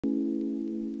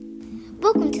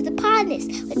Welcome to the Podnas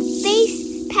with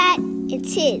Face, Pat, and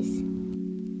Tiz.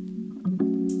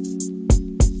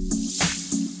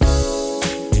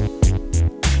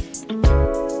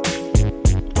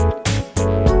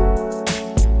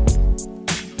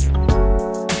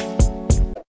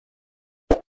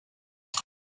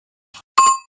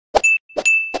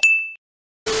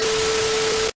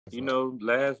 You know,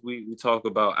 last week we talked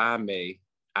about IME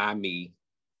Udoka.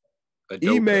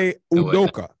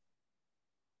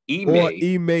 Or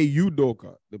IME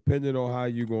Udoka, depending on how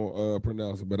you're going to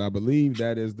pronounce it. But I believe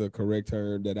that is the correct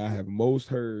term that I have most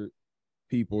heard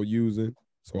people using.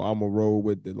 So I'm going to roll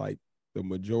with the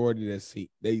majority that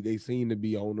they seem to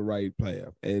be on the right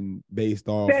path. And based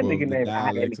off that of nigga the named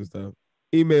dialects and stuff.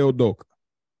 IME Udoka.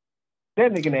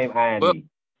 That nigga named IME. Well,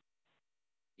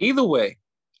 either way,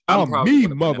 I'm me,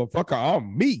 motherfucker.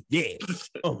 I'm me. Yeah.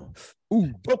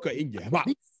 Udoka in your mouth.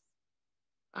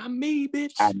 I'm me,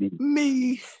 bitch.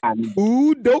 Me.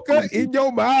 Udoka in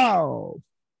your mouth.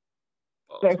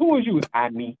 Like, who is you?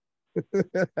 IME.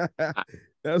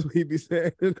 That's what he be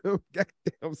saying to them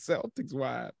goddamn Celtics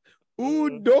wives.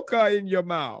 Udoka in your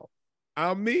mouth.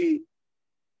 I'm me.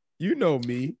 You know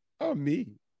me. I'm me.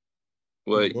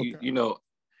 Well, you know,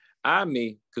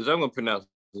 IME, because I'm going to pronounce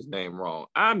his name wrong.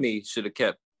 IME should have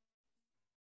kept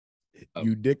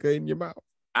you dicker in your mouth.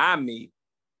 IME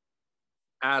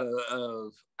out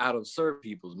of certain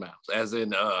people's mouths, as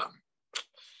in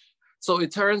so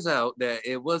it turns out that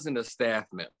it wasn't a staff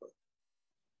member.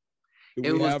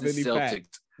 Do we have any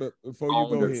facts? But before you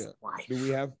go here, do we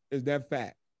have, is that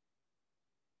fact?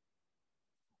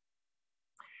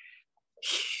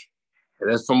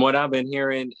 That's from what I've been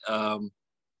hearing.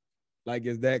 Like,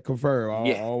 is that confirmed?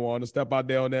 Yeah. I don't want to step out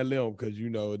there on that limb because,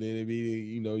 you know, then it be,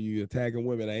 you know, you attacking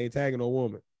women. I ain't attacking no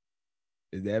woman.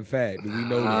 Is that fact? Do we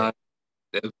know that?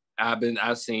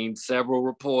 I've seen several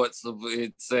reports of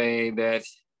it saying that.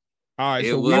 All right,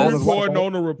 so we're reporting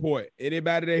on the report.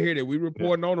 Anybody that hear that, we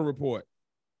reporting on the report.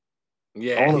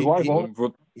 Yeah,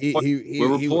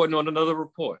 we're reporting on another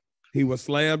report. He was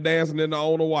slam dancing in the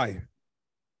owner wife.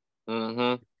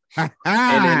 Mm-hmm.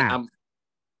 And then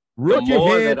rookie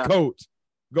head coach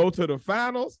go to the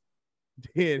finals,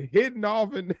 then hitting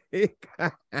off in the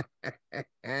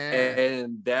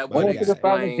and that would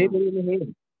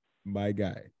explain my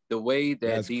guy. The way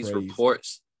that these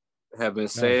reports have been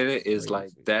said is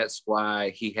like that's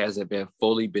why he hasn't been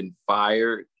fully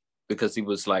fired, because he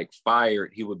was like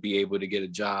fired, he would be able to get a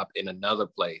job in another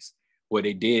place. What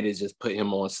they did is just put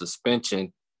him on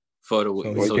suspension for the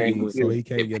so he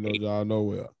can't get no job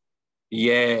nowhere.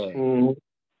 Yeah. Mm-hmm.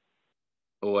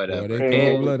 Or whatever.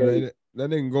 That nigga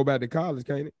can go back to college,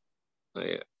 can't it?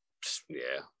 Yeah.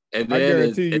 And then I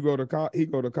guarantee he go to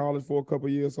college for a couple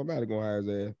of years, somebody gonna hire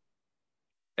his ass.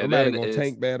 Somebody gonna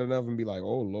tank bad enough and be like,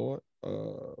 oh Lord,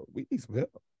 we need some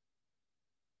help.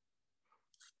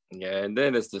 Yeah, and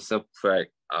then it's the simple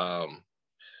fact, man,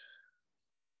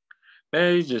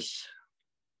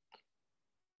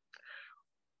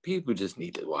 people just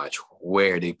need to watch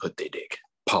where they put their dick.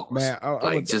 Pause. Man, I'm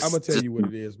gonna tell you what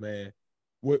it is, man.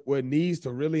 What needs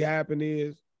to really happen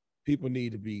is people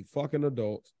need to be fucking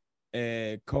adults,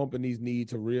 and companies need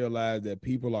to realize that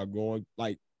people are going,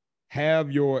 like,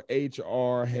 have your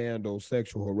HR handle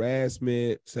sexual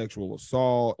harassment, sexual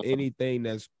assault, anything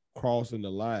that's crossing the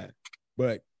line.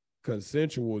 But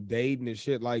consensual dating and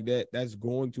shit like that, that's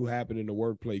going to happen in the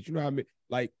workplace. You know what I mean?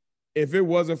 Like, if it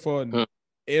wasn't for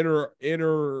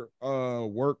inner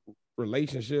work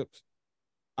relationships,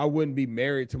 I wouldn't be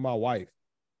married to my wife.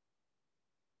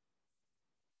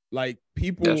 Like,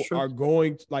 people are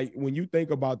going to, like, when you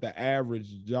think about the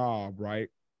average job, right?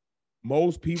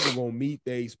 Most people gonna meet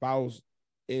their spouse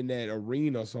in that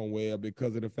arena somewhere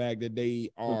because of the fact that they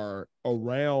are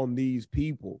around these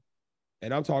people.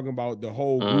 And I'm talking about the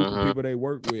whole group of people they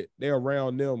work with. They're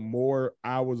around them more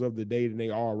hours of the day than they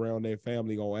are around their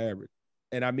family on average.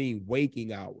 And I mean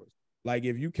waking hours. Like,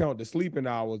 if you count the sleeping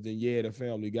hours, then yeah, the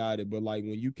family got it. But like,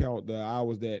 when you count the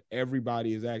hours that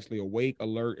everybody is actually awake,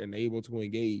 alert, and able to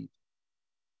engage,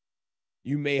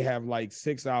 you may have like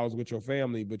 6 hours with your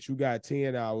family, but you got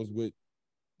 10 hours with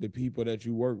the people that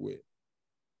you work with,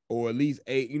 or at least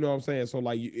 8, you know what I'm saying? So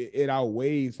like, it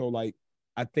outweighs. So like,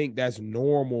 I think that's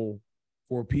normal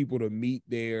for people to meet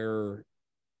their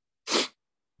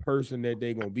person that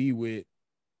they're going to be with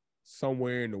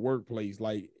somewhere in the workplace.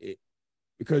 Like,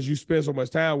 because you spend so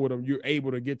much time with them, you're able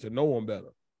to get to know them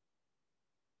better.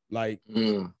 Like,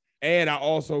 and I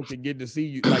also can get to see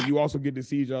you, like, you also get to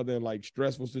see each other in like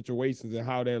stressful situations and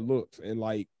how that looks. And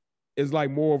like, it's like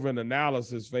more of an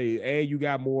analysis phase, and you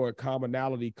got more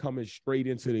commonality coming straight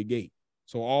into the gate.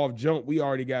 So off jump, we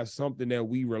already got something that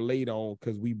we relate on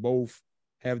because we both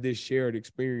have this shared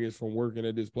experience from working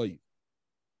at this place.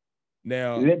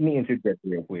 Now, let me interject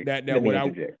real quick.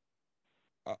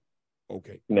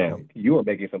 Okay. Now, you are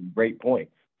making some great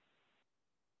points,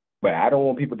 but I don't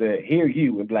want people to hear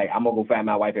you and be like, "I'm gonna go find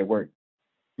my wife at work."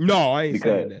 No, I ain't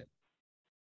saying that.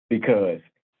 Because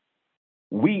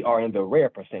we are in the rare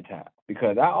percentile.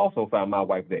 Because I also found my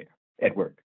wife there at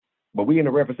work, but we in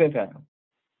the rare percentile.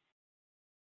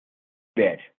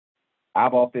 That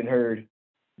I've often heard,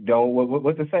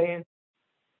 what's the saying?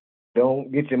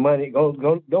 Don't get your money.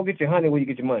 Don't get your honey where you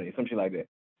get your money. Some shit like that.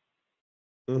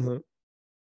 Mm-hmm.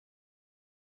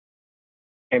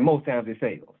 And most times it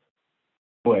fails.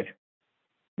 But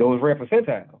those rare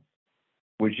percentiles,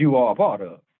 which you are a part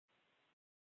of,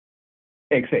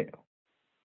 excel.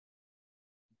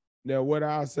 Now, what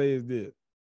I'll say is this.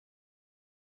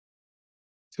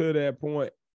 To that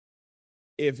point,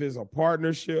 if it's a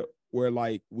partnership where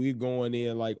like we're going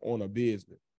in like on a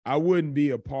business, I wouldn't be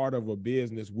a part of a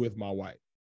business with my wife.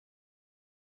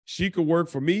 She could work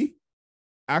for me.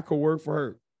 I could work for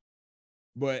her.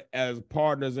 But as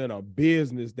partners in a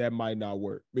business, that might not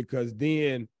work, because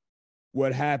then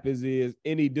what happens is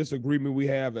any disagreement we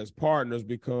have as partners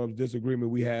becomes disagreement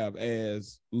we have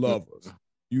as lovers.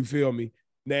 You feel me?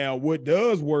 Now, what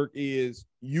does work is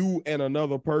you and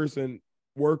another person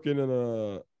working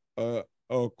in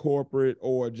a corporate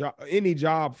or a job, any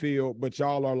job field, but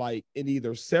y'all are like in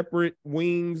either separate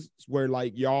wings where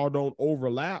like y'all don't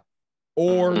overlap,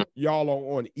 or y'all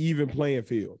are on even playing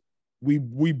field.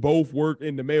 We both work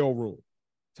in the mailroom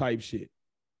type shit.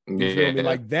 You feel me?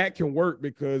 Like that can work,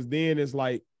 because then it's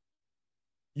like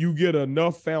you get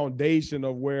enough foundation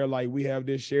of where like we have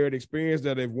this shared experience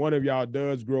that if one of y'all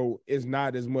does grow, it's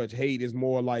not as much hate. It's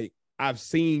more like, I've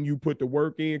seen you put the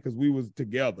work in because we was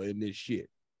together in this shit.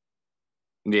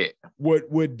 Yeah.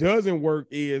 What doesn't work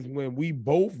is when we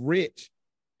both rich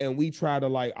and we try to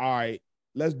like, all right,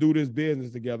 let's do this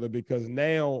business together, because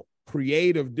now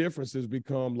creative differences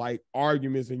become like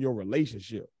arguments in your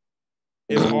relationship.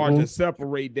 It's hard to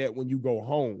separate that when you go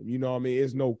home. You know what I mean?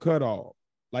 It's no cutoff.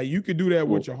 Like you could do that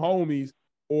with your homies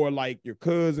or like your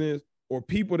cousins or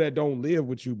people that don't live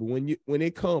with you. But when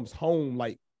it comes home,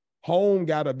 like home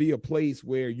gotta be a place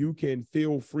where you can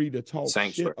feel free to talk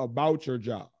shit about your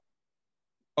job,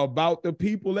 about the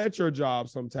people at your job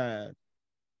sometimes,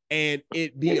 and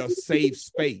it be a safe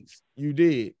space. You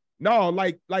did. No,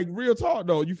 like real talk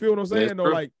though. You feel what I'm saying?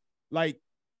 Though, like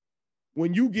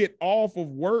when you get off of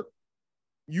work,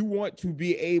 you want to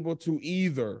be able to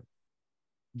either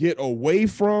get away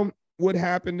from what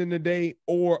happened in the day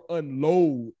or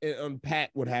unload and unpack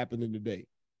what happened in the day.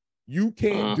 You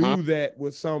can't do that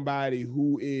with somebody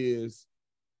who is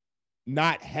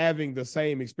not having the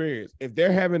same experience. If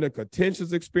they're having a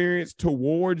contentious experience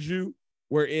towards you,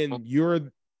 wherein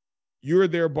you're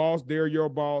their boss, they're your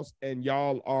boss, and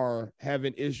y'all are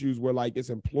having issues where like it's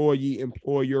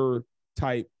employee-employer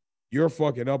type, you're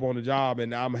fucking up on the job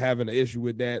and I'm having an issue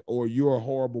with that, or you're a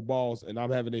horrible boss and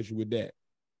I'm having an issue with that.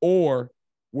 Or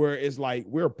where it's like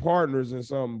we're partners in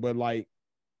something, but like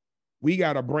we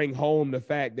got to bring home the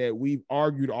fact that we've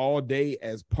argued all day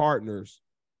as partners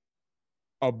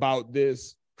about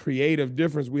this creative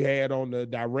difference we had on the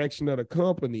direction of the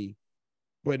company.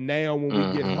 But now when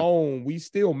we get home, we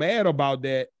still mad about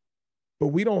that, but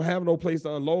we don't have no place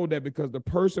to unload that because the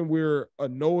person we're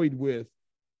annoyed with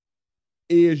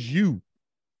is you.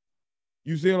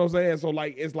 You see what I'm saying? So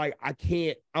like, it's like, I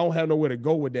don't have nowhere to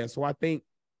go with that. So I think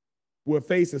what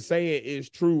Face is saying is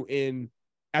true. And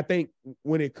I think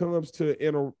when it comes to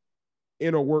inner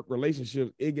work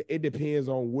relationships, it depends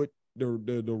on what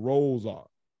the roles are.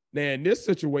 Now in this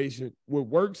situation, what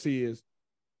works is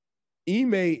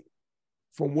Ime,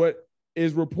 from what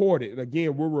is reported, and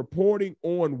again, we're reporting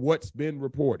on what's been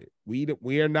reported.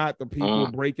 We are not the people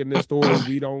breaking this story.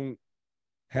 We don't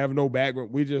have no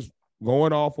background. We're just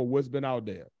going off of what's been out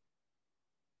there.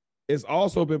 It's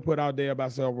also been put out there by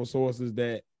several sources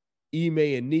that Ime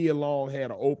and Nia Long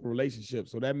had an open relationship.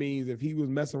 So that means if he was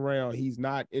messing around, he's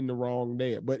not in the wrong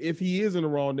there. But if he is in the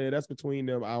wrong there, that's between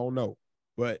them. I don't know.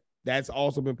 But that's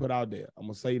also been put out there. I'm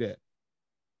going to say that.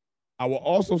 I will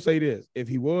also say this. If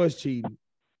he was cheating,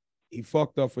 he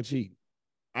fucked up for cheating.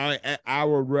 I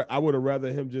would have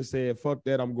rather him just said, fuck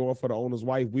that, I'm going for the owner's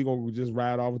wife. We're going to just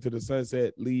ride off into the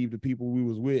sunset, leave the people we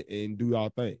was with, and do our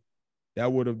thing.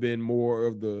 That would have been more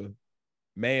of the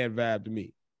man vibe to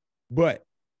me. But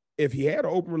if he had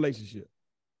an open relationship,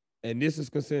 and this is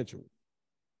consensual,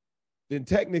 then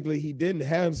technically he didn't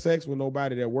have sex with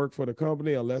nobody that worked for the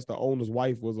company unless the owner's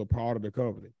wife was a part of the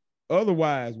company.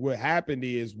 Otherwise, what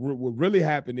really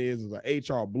happened is an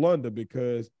HR blunder,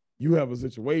 because you have a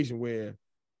situation where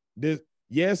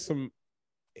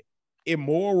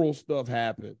immoral stuff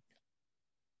happened.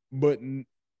 But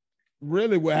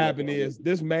really what happened is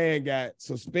this man got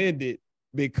suspended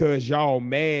because y'all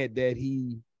mad that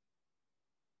he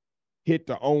hit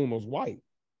the owner's wife.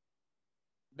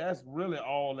 That's really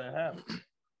all that happened.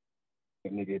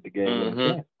 Nigga hit the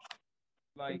game.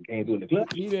 Like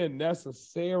he didn't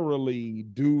necessarily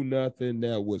do nothing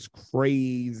that was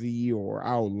crazy or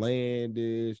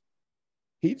outlandish.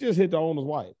 He just hit the owner's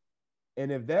wife.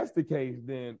 And if that's the case,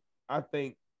 then I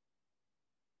think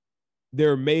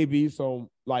there may be some,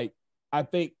 like, I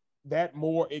think that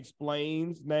more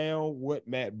explains now what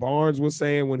Matt Barnes was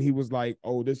saying when he was like,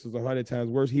 oh, this is 100 times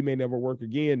worse. He may never work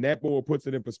again. That more puts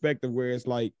it in perspective where it's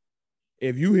like,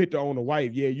 if you hit the owner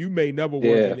wife, yeah, you may never work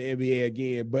in the NBA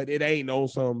again, but it ain't on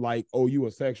some like, oh, you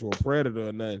a sexual predator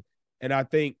or nothing. And I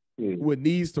think what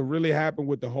needs to really happen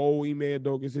with the whole Ime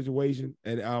Udoka situation,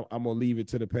 and I'm going to leave it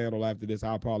to the panel after this.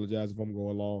 I apologize if I'm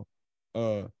going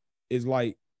long. Is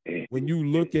like, when you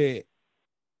look at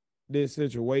this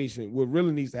situation, what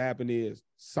really needs to happen is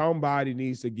somebody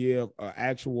needs to give an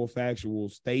actual factual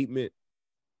statement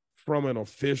from an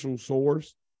official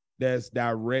source that's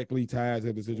directly tied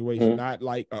to the situation, not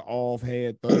like an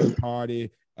offhand third party,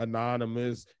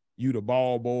 anonymous, you the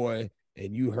ball boy,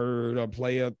 and you heard a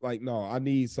player. Like, no, I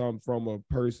need something from a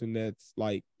person that's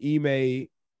like Ime,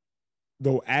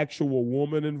 the actual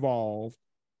woman involved,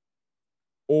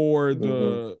 or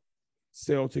the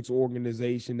Celtics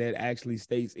organization that actually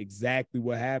states exactly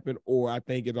what happened. Or I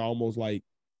think it's almost like,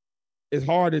 it's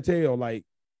hard to tell. Like,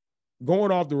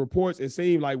 going off the reports, it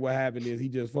seemed like what happened is he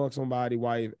just fucked somebody's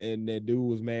wife and that dude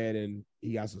was mad and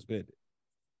he got suspended.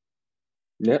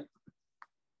 Yep.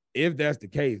 If that's the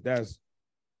case,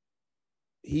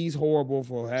 he's horrible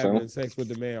for having sex with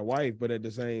the man's wife, but at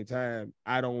the same time,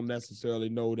 I don't necessarily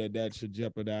know that should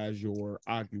jeopardize your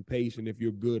occupation if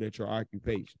you're good at your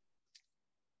occupation.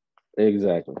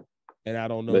 Exactly. And I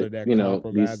don't know that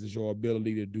compromises your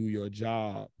ability to do your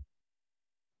job.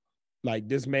 Like,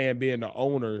 this man being the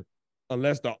owner,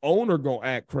 unless the owner gonna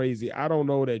act crazy, I don't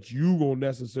know that you gonna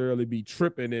necessarily be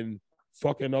tripping and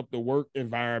fucking up the work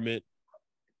environment.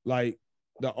 Like,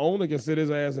 the owner can sit his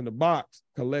ass in the box,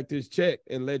 collect his check,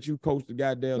 and let you coach the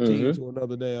goddamn team to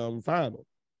another damn final.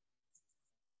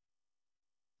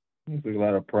 There's a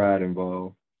lot of pride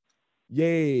involved.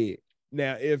 Yeah.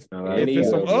 Now, if there's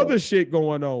some other shit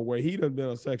going on where he done been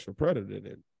a sexual predator,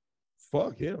 then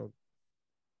fuck him.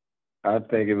 I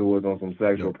think if it was on some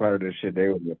sexual predator shit,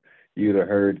 you'd have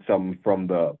heard something from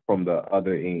the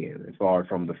other end, as far as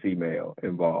from the female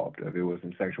involved. If it was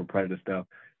some sexual predator stuff,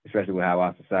 especially with how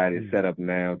our society is set up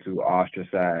now to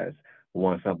ostracize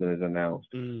once something is announced.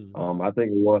 I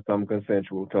think it was something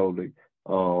consensual, totally.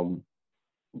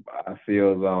 I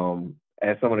feel,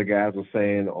 as some of the guys were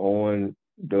saying on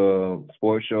the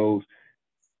sports shows,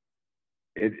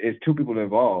 it's two people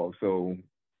involved, so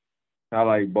I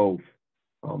like both.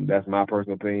 That's my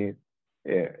personal opinion.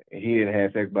 Yeah, he didn't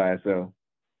have sex by himself.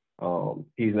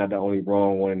 He's not the only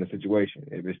wrong one in the situation.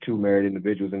 If it's two married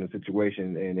individuals in the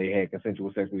situation and they had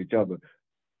consensual sex with each other,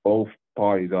 both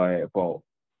parties are at fault.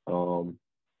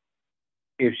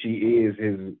 If she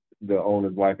is the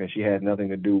owner's wife and she has nothing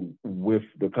to do with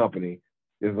the company,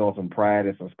 this is on some pride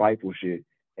and some spiteful shit.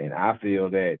 And I feel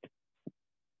that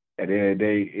at the end of the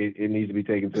day, it needs to be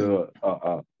taken to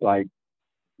like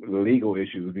legal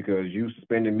issues, because you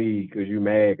suspended me because you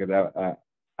mad because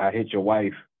I hit your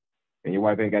wife, and your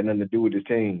wife ain't got nothing to do with this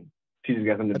team. She just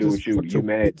got something to do with you. You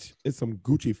mad? Bitch. It's some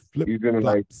Gucci flip. You feel me?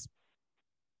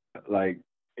 Like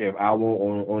if I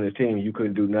went on this team, you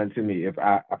couldn't do nothing to me.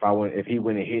 If he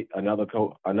went and hit another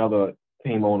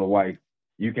team owner wife,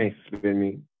 you can't suspend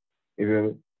me. You feel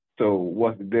me? So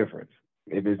what's the difference?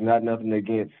 If it's not nothing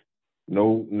against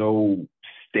no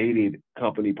stated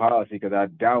company policy, because I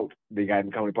doubt they got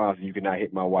in company policy you cannot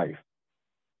hit my wife.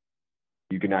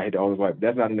 You cannot hit the owner's wife.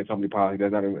 That's not in the company policy.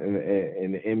 That's not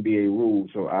in the NBA rules.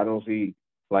 So I don't see,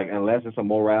 like, unless it's a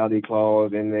morality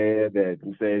clause in there that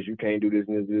says you can't do this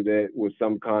and do that, which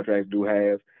some contracts do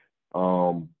have,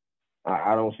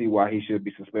 I don't see why he should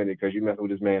be suspended, because you messing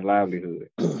with this man's livelihood.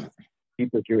 He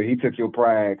took your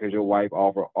pride because your wife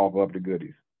offer up the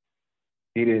goodies.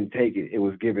 He didn't take it. It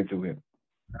was given to him.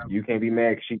 You can't be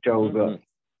mad because she chose us.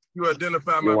 You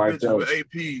identify my bitches with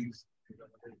APs.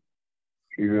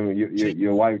 You feel me?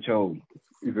 Your wife chose.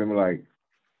 You feel me? Like,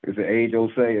 it's an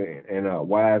age-old saying, and a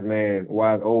wise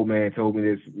old man told me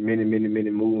this many, many, many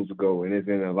moons ago, and it's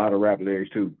in a lot of rap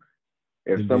lyrics too.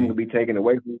 If something can be taken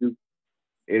away from you,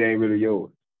 it ain't really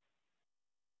yours.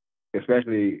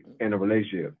 Especially in a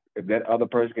relationship. If that other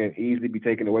person can easily be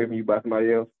taken away from you by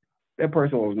somebody else, that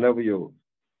person was never yours.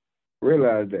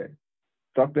 Realize that.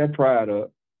 Suck that pride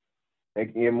up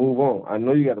and move on. I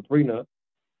know you got a prenup.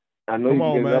 I know Come you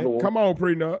on, get man. another one. Come on,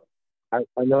 prenup. I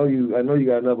know you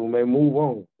got another one, man. Move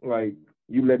on. Like,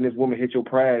 you letting this woman hit your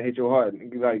pride, hit your heart,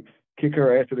 like kick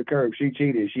her ass to the curb. She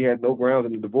cheated. She had no grounds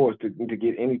in the divorce to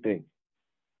get anything.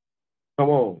 Come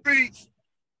on.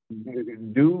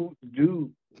 Do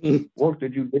work the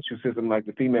judicial system like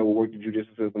the female will work the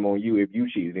judicial system on you if you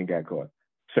cheated and got caught.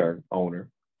 Sir, owner.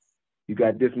 You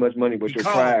got this much money, but your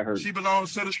pride hurts. She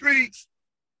belongs to the streets.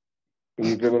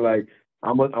 You feel me? Like,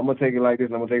 I'm gonna take it like this,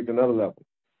 and I'm gonna take it to another level.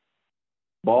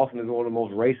 Boston is one of the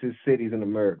most racist cities in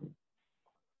America.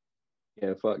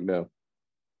 Yeah, fuck no.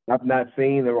 I've not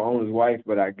seen the owner's wife,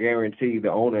 but I guarantee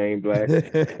the owner ain't black.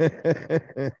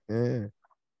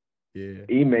 Yeah.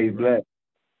 Ime's black.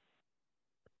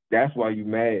 That's why you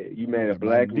mad. You mad a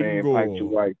black man piped your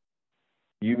wife.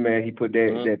 You mad he put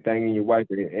that thing in your wife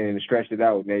and stretched it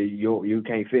out. Now you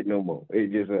can't fit no more.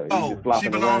 It just just flopping she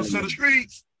belongs around to the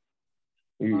streets.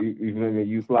 You feel me?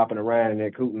 You flopping around in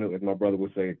that coot nook, as my brother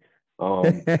would say.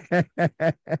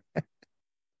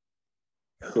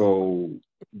 So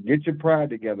get your pride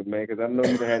together, man, because I know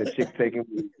you done had a chick taken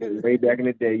way back in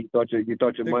the day. You thought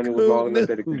your money was long enough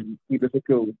that it could keep it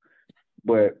secure,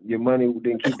 but your money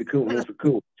didn't keep the coot nook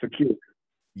secure.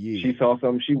 Yeah. She saw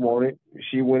something she wanted.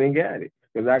 She went and got it.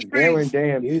 Because I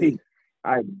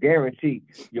guarantee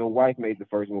your wife made the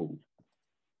first move.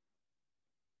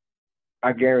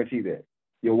 I guarantee that.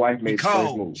 Your wife made the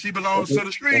first move. She belongs to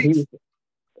the streets.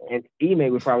 And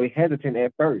Ime was probably hesitant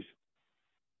at first.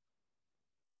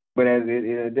 But at the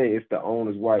end of the day, it's the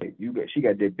owner's wife. She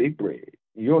got that big bread.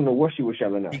 You don't know what she was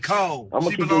shelling out. She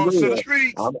belongs to the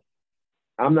streets.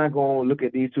 I'm not going to look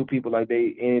at these two people like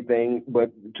they anything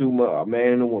but a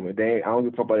man and a woman. I don't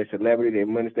give a fuck about their celebrity, their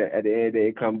money. At the end of the day,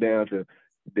 it comes down to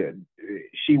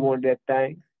she wanted that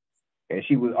thing, and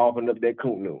she was offering up that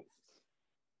coot nook.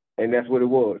 And that's what it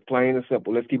was, plain and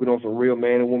simple. Let's keep it on some real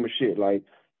man and woman shit. Like,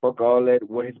 fuck all that,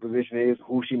 what his position is,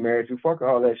 who she married to. Fuck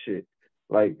all that shit.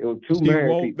 Like, it was two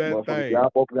married people.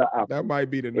 That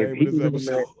might be the name of this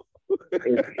episode.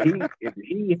 If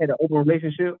he had an open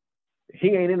relationship, he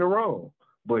ain't in the wrong.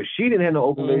 But she didn't have no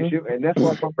open relationship, and that's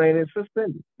why my man is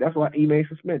suspended. That's why Ime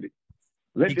suspended.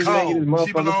 Let this man get his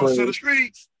motherfucking bread. To the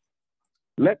streets.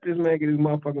 Let this man get his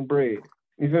motherfucking bread.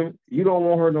 You feel me? You don't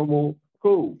want her no more.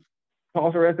 Cool.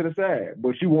 Toss her ass to the side.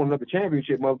 But you want another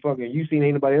championship, motherfucker, and you seen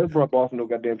ain't nobody else brought Boston no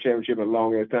goddamn championship in a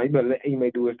long ass time. You better let Ime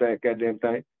do his goddamn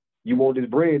thing. You want this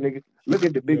bread, nigga. Look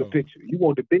at the bigger picture. You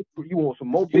want some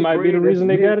more big bread. Might be the reason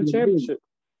they got a championship.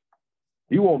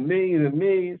 You want millions and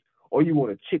millions, or you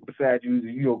want a chick beside you,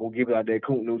 you don't gonna give out that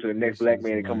coot nook to the next black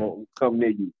man and come near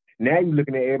you. Now you're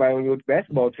looking at everybody on your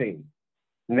basketball team.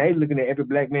 Now you're looking at every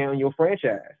black man on your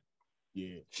franchise.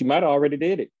 Yeah. She might have already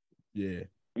did it. Yeah.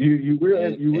 You real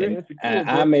insecure.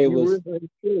 I may was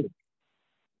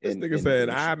this nigga said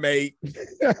I may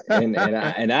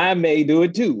and I may do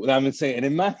it too. What I'm saying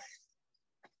in my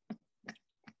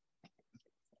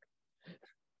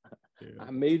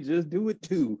I may just do it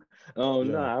too.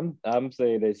 No, I'm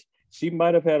saying that she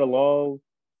might have had a long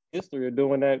history of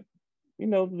doing that. You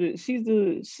know, she's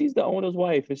the owner's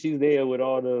wife, and she's there with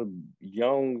all the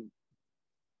young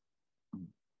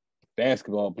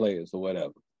basketball players or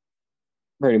whatever.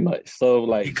 Pretty much. So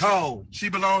like, she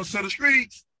belongs to the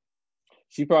streets.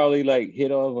 She probably like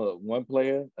hit over one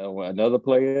player, another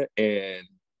player, and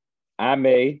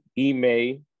Ime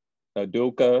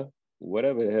Udoka,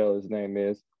 whatever the hell his name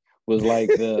is, was like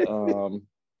the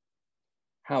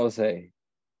how to say,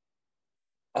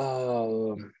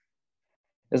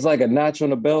 it's like a notch on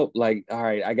the belt. Like, all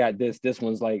right, I got this. This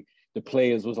one's like the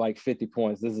players was like 50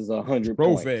 points. This is 100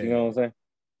 points. You know what I'm saying?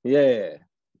 Yeah.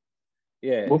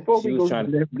 Yeah. Before we go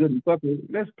to that good and fucking,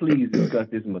 let's please discuss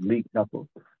this Malik couple.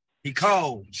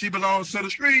 She belongs to the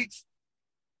streets.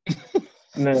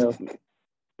 Now,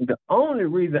 the only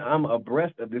reason I'm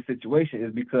abreast of this situation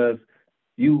is because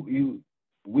we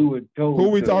were told. Who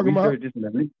we talking about? This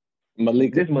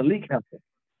Malik couple.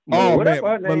 Oh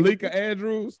man, Malika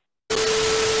Andrews.